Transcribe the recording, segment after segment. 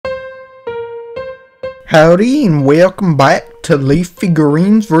Howdy and welcome back to Leafy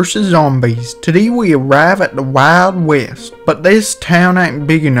Greens vs. Zombies. Today we arrive at the Wild West, but this town ain't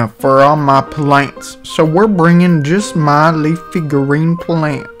big enough for all my plants, so we're bringing just my leafy green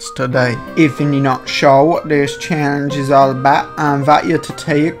plants today. If you're not sure what this challenge is all about, I invite you to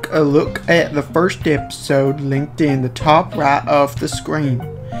take a look at the first episode linked in the top right of the screen.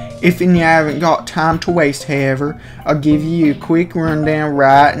 If you haven't got time to waste, however, I'll give you a quick rundown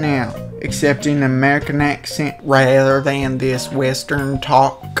right now, except in an American accent rather than this Western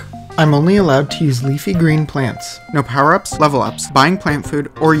talk. I'm only allowed to use leafy green plants. No power-ups, level-ups, buying plant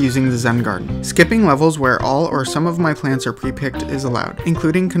food, or using the Zen garden. Skipping levels where all or some of my plants are pre-picked is allowed,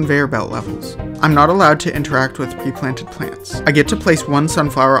 including conveyor belt levels. I'm not allowed to interact with pre-planted plants. I get to place one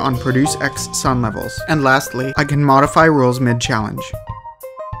sunflower on produce X sun levels. And lastly, I can modify rules mid-challenge.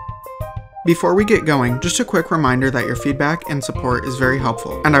 Before we get going, just a quick reminder that your feedback and support is very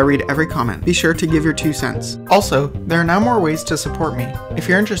helpful, and I read every comment. Be sure to give your 2 cents. Also, there are now more ways to support me. If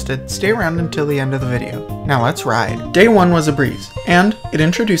you're interested, stay around until the end of the video. Now let's ride. Day 1 was a breeze, and it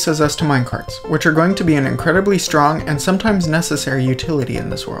introduces us to minecarts, which are going to be an incredibly strong and sometimes necessary utility in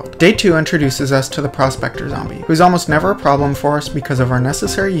this world. Day 2 introduces us to the prospector zombie, who's almost never a problem for us because of our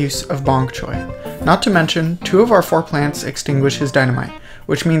necessary use of bok choy. Not to mention, 2 of our 4 plants extinguish his dynamite,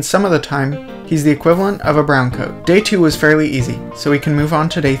 which means some of the time, he's the equivalent of a brown coat. Day 2 was fairly easy, so we can move on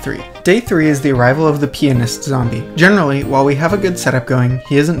to Day 3. Day 3 is the arrival of the pianist zombie. Generally, while we have a good setup going,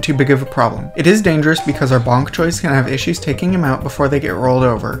 he isn't too big of a problem. It is dangerous because our bok choys can have issues taking him out before they get rolled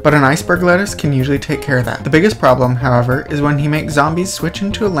over, but an iceberg lettuce can usually take care of that. The biggest problem, however, is when he makes zombies switch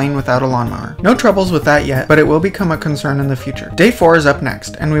into a lane without a lawnmower. No troubles with that yet, but it will become a concern in the future. Day 4 is up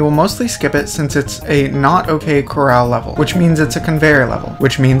next, and we will mostly skip it since it's a not okay corral level, which means it's a conveyor level,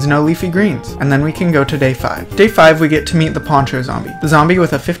 which means no leafy greens, and then we can go to Day 5. Day 5 we get to meet the poncho zombie, the zombie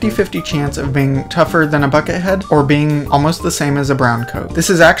with a 50-50 chance of being tougher than a bucket head or being almost the same as a brown coat. This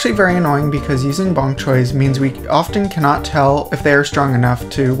is actually very annoying because using bok choys means we often cannot tell if they are strong enough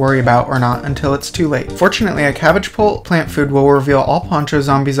to worry about or not until it's too late. Fortunately, a cabbage pole plant food will reveal all poncho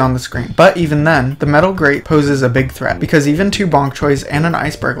zombies on the screen, but even then, the metal grate poses a big threat because even 2 bok choys and an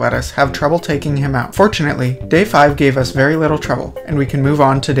iceberg lettuce have trouble taking him out. Fortunately, Day 5 gave us very little trouble, and we can move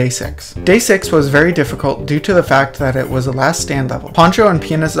on to Day 6. Day 6 was very difficult due to the fact that it was a last stand level. Poncho and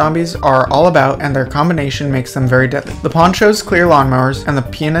pianist zombies are all about, and their combination makes them very deadly. The ponchos clear lawnmowers, and the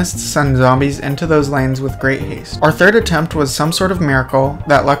pianists send zombies into those lanes with great haste. Our third attempt was some sort of miracle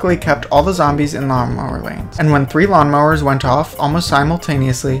that luckily kept all the zombies in lawnmower lanes, and when 3 lawnmowers went off almost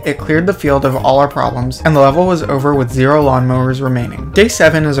simultaneously, it cleared the field of all our problems, and the level was over with 0 lawnmowers remaining. Day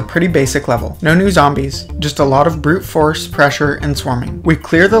 7 is a pretty basic level. No new zombies, just a lot of brute force, pressure, and swarming. We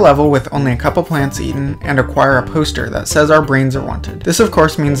clear the level with only a couple plants eaten and acquire a poster that says our brains are wanted. This of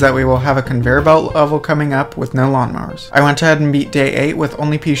course means that we will have a conveyor belt level coming up with no lawnmowers. I went ahead and beat Day 8 with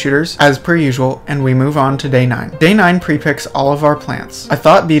only pea shooters as per usual, and we move on to Day 9. Day 9 pre-picks all of our plants. I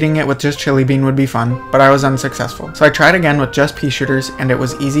thought beating it with just chili bean would be fun, but I was unsuccessful. So I tried again with just pea shooters and it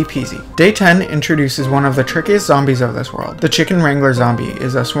was easy peasy. Day 10 introduces one of the trickiest zombies of this world. The chicken wrangler zombie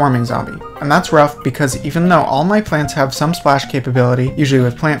is a swarming zombie, and that's rough because even though all my plants have some splash capability, usually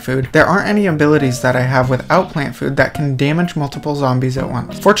with plant food, there aren't any abilities that I have without plant food that can damage multiple zombies at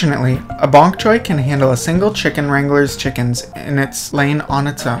once. Fortunately, a bok choy can handle a single chicken wrangler's chickens in its lane on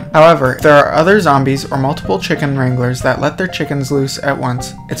its own. However, if there are other zombies or multiple chicken wranglers that let their chickens loose at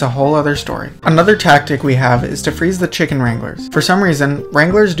once, it's a whole other story. Another tactic we have is to freeze the chicken wranglers. For some reason,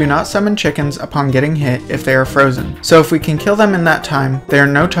 wranglers do not summon chickens upon getting hit if they are frozen, so if we can kill them in that time, they are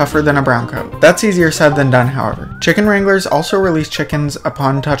no tougher than a brown coat. That's easier said than done, however. Chicken wranglers also release chickens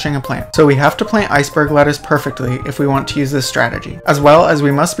upon touching a plant, so we have to plant iceberg lettuce perfectly if we want to use this strategy, as well as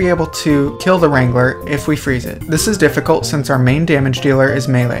we must be able to kill the wrangler if we freeze it. This is difficult since our main damage dealer is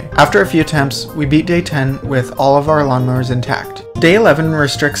melee. After a few attempts, we beat Day 10 with all of our lawnmowers intact. Day 11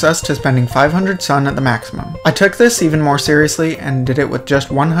 restricts us to spending 500 sun at the maximum. I took this even more seriously and did it with just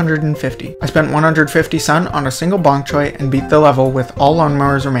 150. I spent 150 sun on a single bok choy and beat the level with all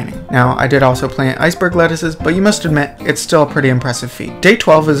lawnmowers remaining. Now, I did also plant iceberg lettuces, but you must admit, it's still a pretty impressive feat. Day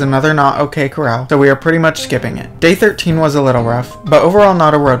 12 is another not okay corral, so we are pretty much skipping it. Day 13 was a little rough, but overall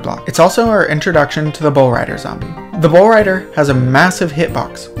not a roadblock. It's also our introduction to the bull rider zombie. The Bull Rider has a massive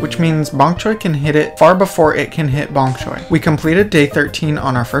hitbox, which means Bok Choy can hit it far before it can hit Bok Choy. We completed day 13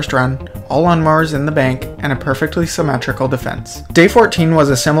 on our first run, all lawnmowers in the bank, and a perfectly symmetrical defense. Day 14 was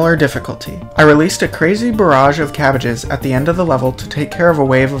a similar difficulty. I released a crazy barrage of cabbages at the end of the level to take care of a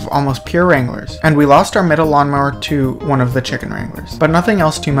wave of almost pure wranglers, and we lost our middle lawnmower to one of the chicken wranglers, but nothing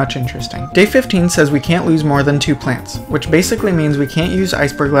else too much interesting. Day 15 says we can't lose more than 2 plants, which basically means we can't use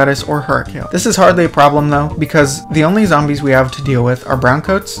iceberg lettuce or hurricane. This is hardly a problem though, because the only zombies we have to deal with are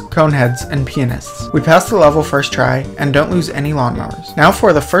browncoats, coneheads, and pianists. We passed the level first try, and don't lose any lawnmowers. Now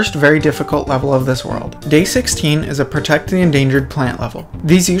for the first very difficult level of this world. Day 16 is a protect the endangered plant level.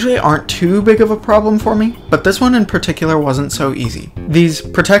 These usually aren't too big of a problem for me, but this one in particular wasn't so easy. These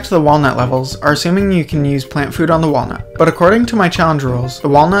protect the walnut levels are assuming you can use plant food on the walnut, but according to my challenge rules, the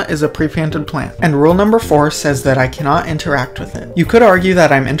walnut is a pre-planted plant, and rule number 4 says that I cannot interact with it. You could argue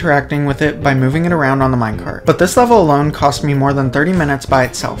that I'm interacting with it by moving it around on the minecart, but this level alone cost me more than 30 minutes by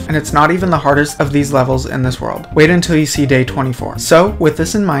itself, and it's not even the hardest of these levels in this world. Wait until you see day 24. So, with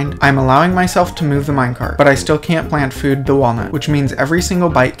this in mind, I'm allowing myself to move the minecart, but I still can't plant food the walnut, which means every single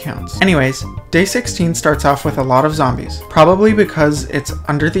bite counts. Anyways, day 16 starts off with a lot of zombies, probably because it's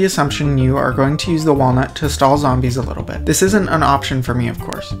under the assumption you are going to use the walnut to stall zombies a little bit. This isn't an option for me, of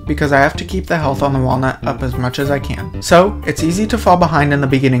course, because I have to keep the health on the walnut up as much as I can. So, it's easy to fall behind in the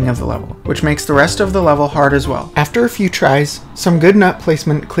beginning of the level, which makes the rest of the level hard as well. After a few tries, some good nut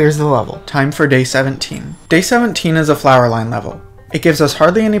placement clears the level. Time for day 17. Day 17 is a flower line level. It gives us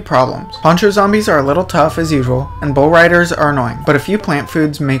hardly any problems. Poncho zombies are a little tough as usual, and bull riders are annoying, but a few plant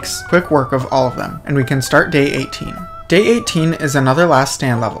foods makes quick work of all of them, and we can start day 18. Day 18 is another last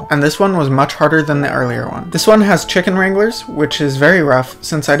stand level, and this one was much harder than the earlier one. This one has chicken wranglers, which is very rough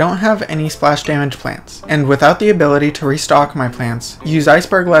since I don't have any splash damage plants, and without the ability to restock my plants, use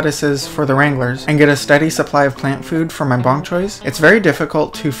iceberg lettuces for the wranglers, and get a steady supply of plant food for my bok choys, it's very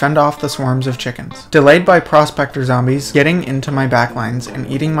difficult to fend off the swarms of chickens. Delayed by prospector zombies getting into my backlines and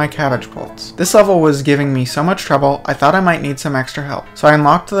eating my cabbage bolts. This level was giving me so much trouble I thought I might need some extra help, so I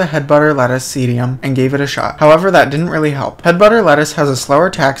unlocked the head butter lettuce cedium and gave it a shot. However, that didn't really help. Head butter lettuce has a slower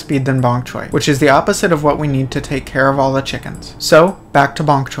attack speed than bok choy, which is the opposite of what we need to take care of all the chickens. So, back to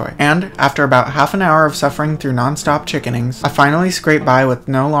bok choy. And, after about half an hour of suffering through non-stop chickenings, I finally scraped by with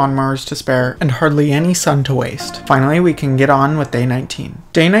no lawnmowers to spare and hardly any sun to waste. Finally, we can get on with day 19.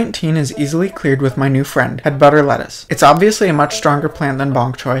 Day 19 is easily cleared with my new friend, head butter lettuce. It's obviously a much stronger plant than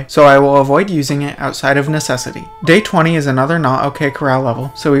bok choy, so I will avoid using it outside of necessity. Day 20 is another not okay corral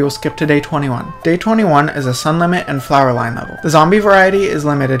level, so we will skip to day 21. Day 21 is a sun limit and flower line level. The zombie variety is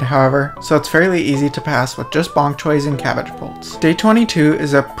limited, however, so it's fairly easy to pass with just bok choys and cabbage bolts. Day 22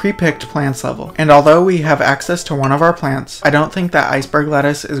 is a pre-picked plants level, and although we have access to one of our plants, I don't think that iceberg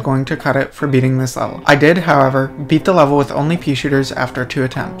lettuce is going to cut it for beating this level. I did, however, beat the level with only pea shooters after 2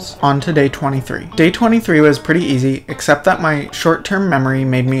 attempts. On to day 23. Day 23 was pretty easy, except that my short-term memory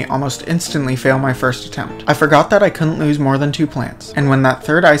made me almost instantly fail my first attempt. I forgot that I couldn't lose more than 2 plants, and when that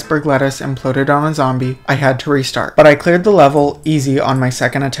third iceberg lettuce imploded on a zombie, I had to restart. But I cleared the level easy on my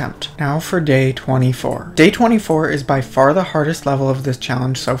second attempt. Now for day 24. Day 24 is by far the hardest level of this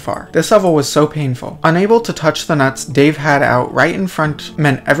challenge so far. This level was so painful. Unable to touch the nuts Dave had out right in front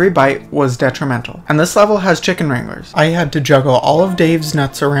meant every bite was detrimental. And this level has chicken wranglers. I had to juggle all of Dave's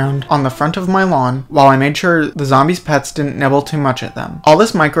nuts around on the front of my lawn while I made sure the zombies' pets didn't nibble too much at them. All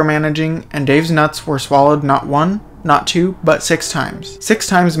this micromanaging, and Dave's nuts were swallowed not 1, not 2, but 6 times. 6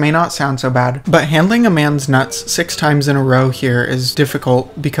 times may not sound so bad, but handling a man's nuts 6 times in a row here is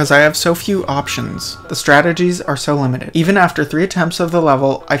difficult because I have so few options. The strategies are so limited. Even after 3 attempts of the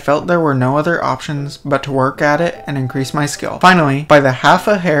level, I felt there were no other options but to work at it and increase my skill. Finally, by the half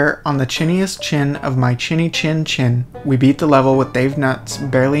a hair on the chinniest chin of my chinny chin, we beat the level with Dave's nuts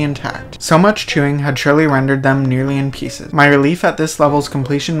barely intact. So much chewing had surely rendered them nearly in pieces. My relief at this level's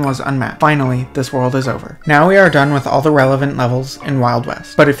completion was unmatched. Finally, this world is over. Now we are done with all the relevant levels in Wild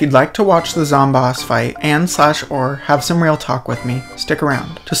West. But if you'd like to watch the Zomboss fight and/or have some real talk with me, stick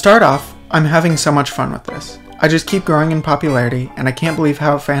around. To start off, I'm having so much fun with this. I just keep growing in popularity, and I can't believe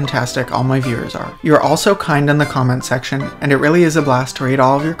how fantastic all my viewers are. You're all so kind in the comment section, and it really is a blast to read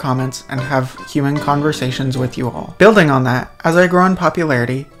all of your comments and have human conversations with you all. Building on that, as I grow in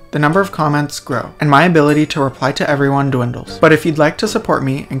popularity, the number of comments grow, and my ability to reply to everyone dwindles. But if you'd like to support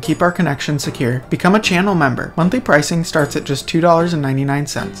me and keep our connection secure, become a channel member. Monthly pricing starts at just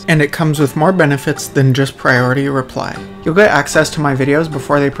 $2.99, and it comes with more benefits than just priority reply. You'll get access to my videos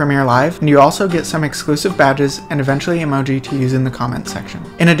before they premiere live, and you also get some exclusive badges and eventually emoji to use in the comment section.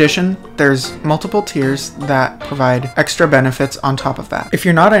 In addition, there's multiple tiers that provide extra benefits on top of that. If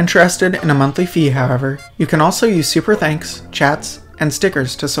you're not interested in a monthly fee, however, you can also use super thanks, chats, and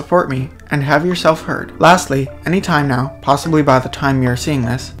stickers to support me and have yourself heard. Lastly, anytime now, possibly by the time you're seeing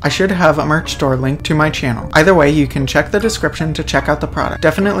this, I should have a merch store linked to my channel. Either way, you can check the description to check out the product.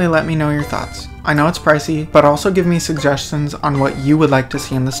 Definitely let me know your thoughts. I know it's pricey, but also give me suggestions on what you would like to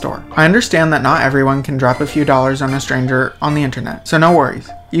see in the store. I understand that not everyone can drop a few dollars on a stranger on the internet, so no worries.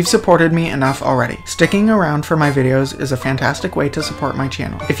 You've supported me enough already. Sticking around for my videos is a fantastic way to support my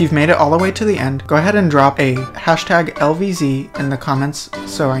channel. If you've made it all the way to the end, go ahead and drop a hashtag LVZ in the comments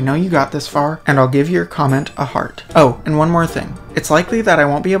so I know you got this far, and I'll give your comment a heart. Oh, and one more thing. It's likely that I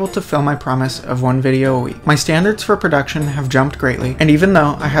won't be able to fill my promise of one video a week. My standards for production have jumped greatly, and even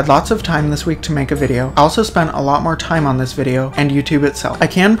though I had lots of time this week to make a video, I also spent a lot more time on this video and YouTube itself. I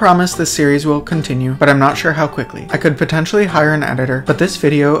can promise this series will continue, but I'm not sure how quickly. I could potentially hire an editor, but this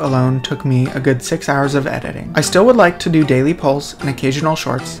video alone took me a good 6 hours of editing. I still would like to do daily polls and occasional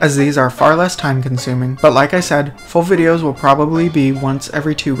shorts, as these are far less time consuming, but like I said, full videos will probably be once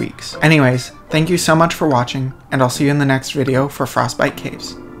every 2 weeks. Anyways, thank you so much for watching, and I'll see you in the next video for Frostbite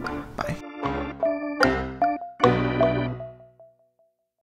Caves.